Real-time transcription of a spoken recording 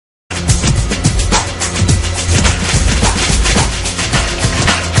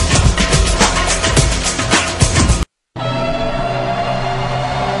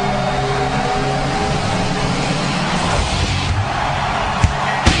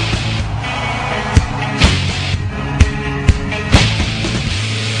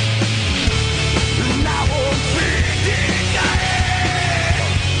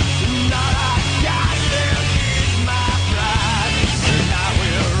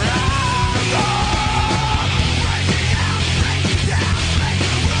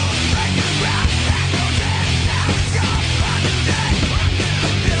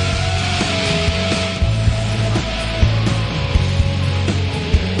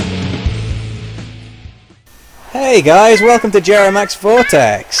Hey guys, welcome to Jeri-MAX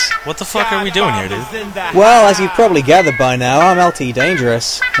VORTEX. What the fuck are we doing here, dude? Well, as you've probably gathered by now, I'm LT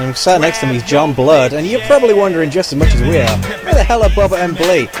Dangerous, and sat next to me is John Blood, and you're probably wondering just as much as we are, where the hell are Bubba and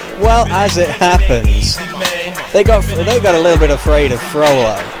Blee? Well, as it happens, they got a little bit afraid of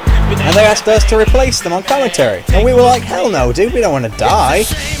Frollo, and they asked us to replace them on commentary, and we were like, hell no, dude, we don't want to die.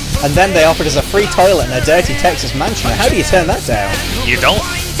 And then they offered us a free toilet in a dirty Texas mansion. How do you turn that down? You don't?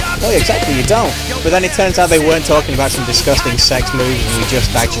 Well, exactly, you don't. But then it turns out they weren't talking about some disgusting sex moves, and we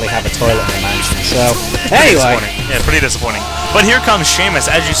just actually have a toilet in the mansion. So, anyway. Yeah, pretty disappointing. But here comes Sheamus,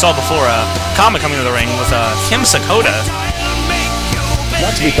 as you saw before, Kama coming to the ring with Kim Sakota.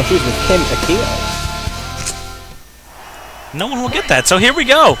 Not to be confused with Kim Akio. No one will get that, so here we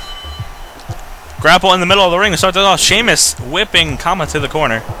go. Grapple in the middle of the ring to start this off. Sheamus whipping Kama to the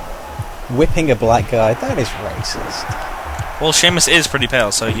corner. Whipping a black guy, that is racist. Well, Sheamus is pretty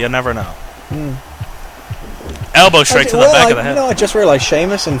pale, so you never know. Elbow straight to the back of the head. You know, I just realised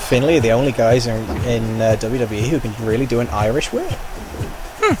Sheamus and Finlay are the only guys in WWE who can really do an Irish whip.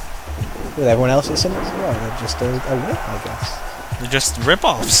 With everyone else it's similar. Well, they're just a whip, I guess. They're just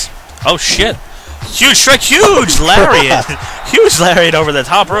rip-offs. Oh, shit. Huge strike, huge lariat. Huge lariat over the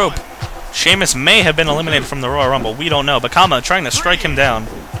top rope. Sheamus may have been eliminated from the Royal Rumble. We don't know. But Kama trying to strike him down.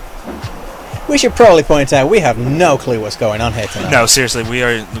 We should probably point out we have no clue what's going on here tonight. No, seriously, we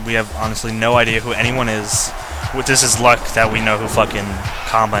have honestly no idea who anyone is. This is luck that we know who fucking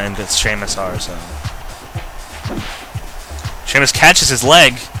Kama and Sheamus are. So Sheamus catches his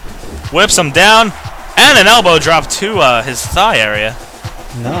leg, whips him down, and an elbow drop to his thigh area.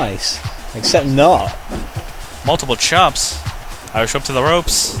 Nice, except not. Multiple chops. Irish whip to the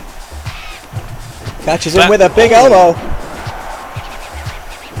ropes. Catches him with a big elbow.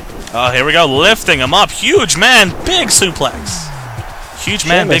 Oh, here we go, lifting him up. Huge man, big suplex. Huge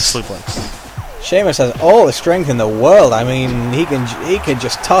man, big suplex. Sheamus has all the strength in the world. I mean, he can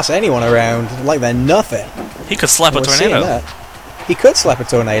just toss anyone around like they're nothing. He could slap a tornado. He could slap a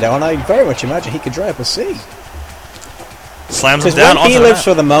tornado, and I very much imagine he could dry up a sea. Slams him down. When he lives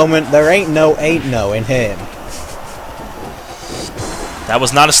for the moment, there ain't no in him. That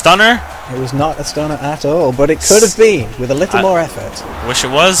was not a stunner. It was not a stunner at all, but it could have been with a little more effort. Wish it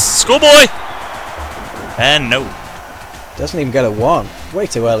was. Schoolboy! And no. Doesn't even get a 1. Way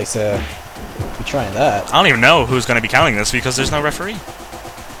too early to be trying that. I don't even know who's going to be counting this because there's no referee.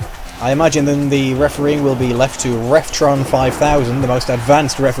 I imagine then the refereeing will be left to Reftron 5000, the most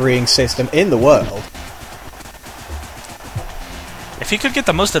advanced refereeing system in the world. If he could get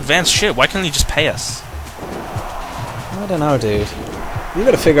the most advanced shit, why can't he just pay us? I don't know, dude. You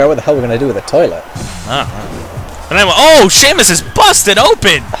gotta figure out what the hell we're gonna do with the toilet. And then, oh, Sheamus is busted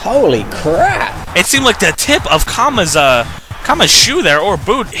open! Holy crap! It seemed like the tip of Kama's shoe there, or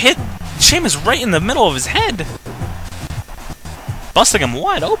boot, hit Sheamus right in the middle of his head. Busting him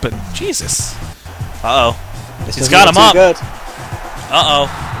wide open. Jesus. Uh-oh. He's got him up. Good. Uh-oh.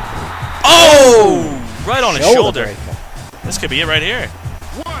 Oh! Right on his shoulder. Breaker. This could be it right here.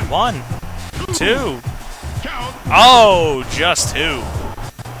 1, 2. Oh, just 2.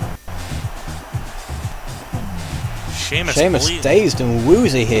 Sheamus dazed and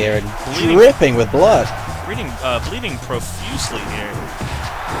woozy here and dripping with blood. Bleeding profusely here.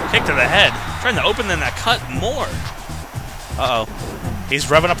 Kick to the head. Trying to open that cut more. Uh-oh. He's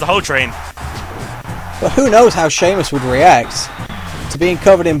revving up the whole train. But who knows how Sheamus would react to being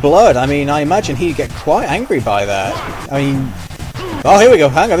covered in blood. I mean, I imagine he'd get quite angry by that. I mean... Oh, here we go.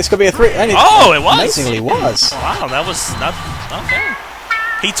 Hang on, this could be a 3. And oh, it was? Amazingly was. Wow, that was not... Okay.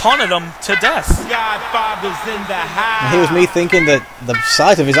 He taunted him to death. And here's me thinking that the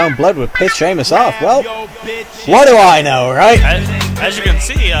sight of his own blood would piss Sheamus off. Well, what do I know, right? As you can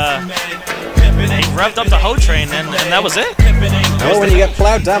see, he revved up the hoe train, and that was it. Well, when you get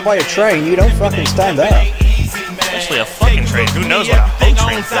plowed down by a train, you don't fucking stand up. Especially a fucking train. Who knows what a hoe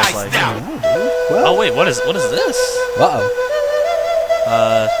train feels like? Well, oh wait, what is this? Uh-oh.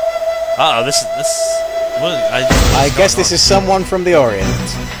 This. What, I guess this is someone from the Orient.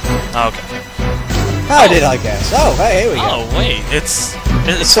 Oh, okay. How did I guess? Oh, hey, here we go. Oh, wait, it's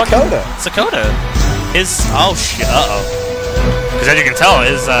Sakota. Sakota. Oh, shit, uh-oh. Because as you can tell,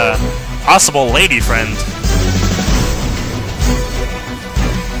 his, possible lady friend.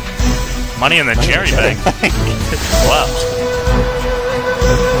 Money in the cherry bag. Wow.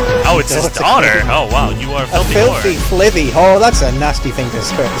 Oh, it's his daughter. Oh, wow, you are filthy. A filthy, flithy. Oh, that's a nasty thing to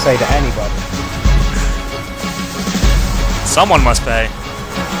say to anybody. Someone must pay.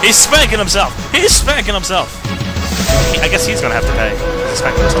 He's spanking himself. He's spanking himself. I guess he's gonna have to pay. He's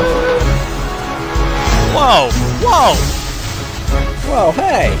spanking himself. Whoa! Whoa! Whoa!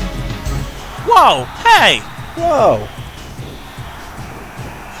 Hey! Whoa! Hey! Whoa.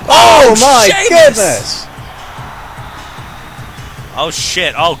 Oh my Sheamus! goodness! Oh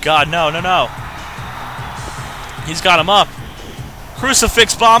shit, oh god, no, no, no. He's got him up.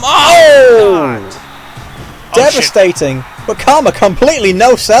 Crucifix bomb. Oh! Oh! Devastating, but Karma completely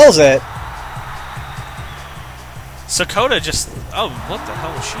no-sells it. Sakota just... Oh, what the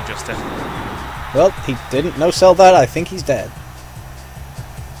hell was she just did? Well, he didn't no-sell that. I think he's dead.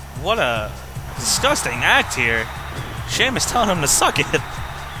 What a disgusting act here. Sheamus telling him to suck it.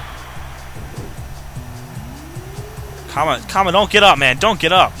 Kama, don't get up, man. Don't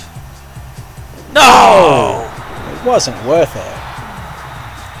get up. No! It wasn't worth it.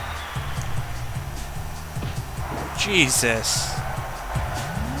 Jesus.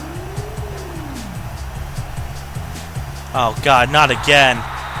 Oh, God, not again.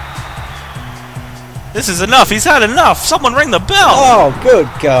 This is enough. He's had enough. Someone ring the bell. Oh, good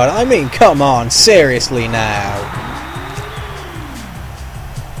God. I mean, come on. Seriously now.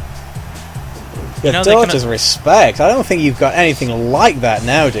 Your daughter's respect. I don't think you've got anything like that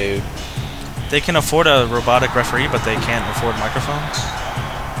now, dude. They can afford a robotic referee, but they can't afford microphones.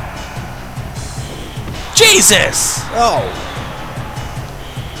 Jesus! Oh.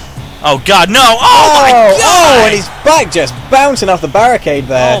 Oh, God, no! Oh, my God! Oh, and he's back just bouncing off the barricade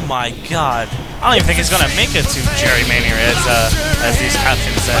there. Oh, my God. I don't even think he's going to make it to JeriMania, as these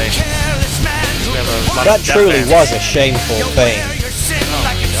captions say. That truly was a shameful thing. Oh,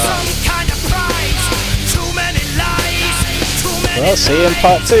 my God. Well, see you in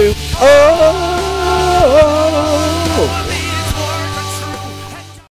part 2. Oh!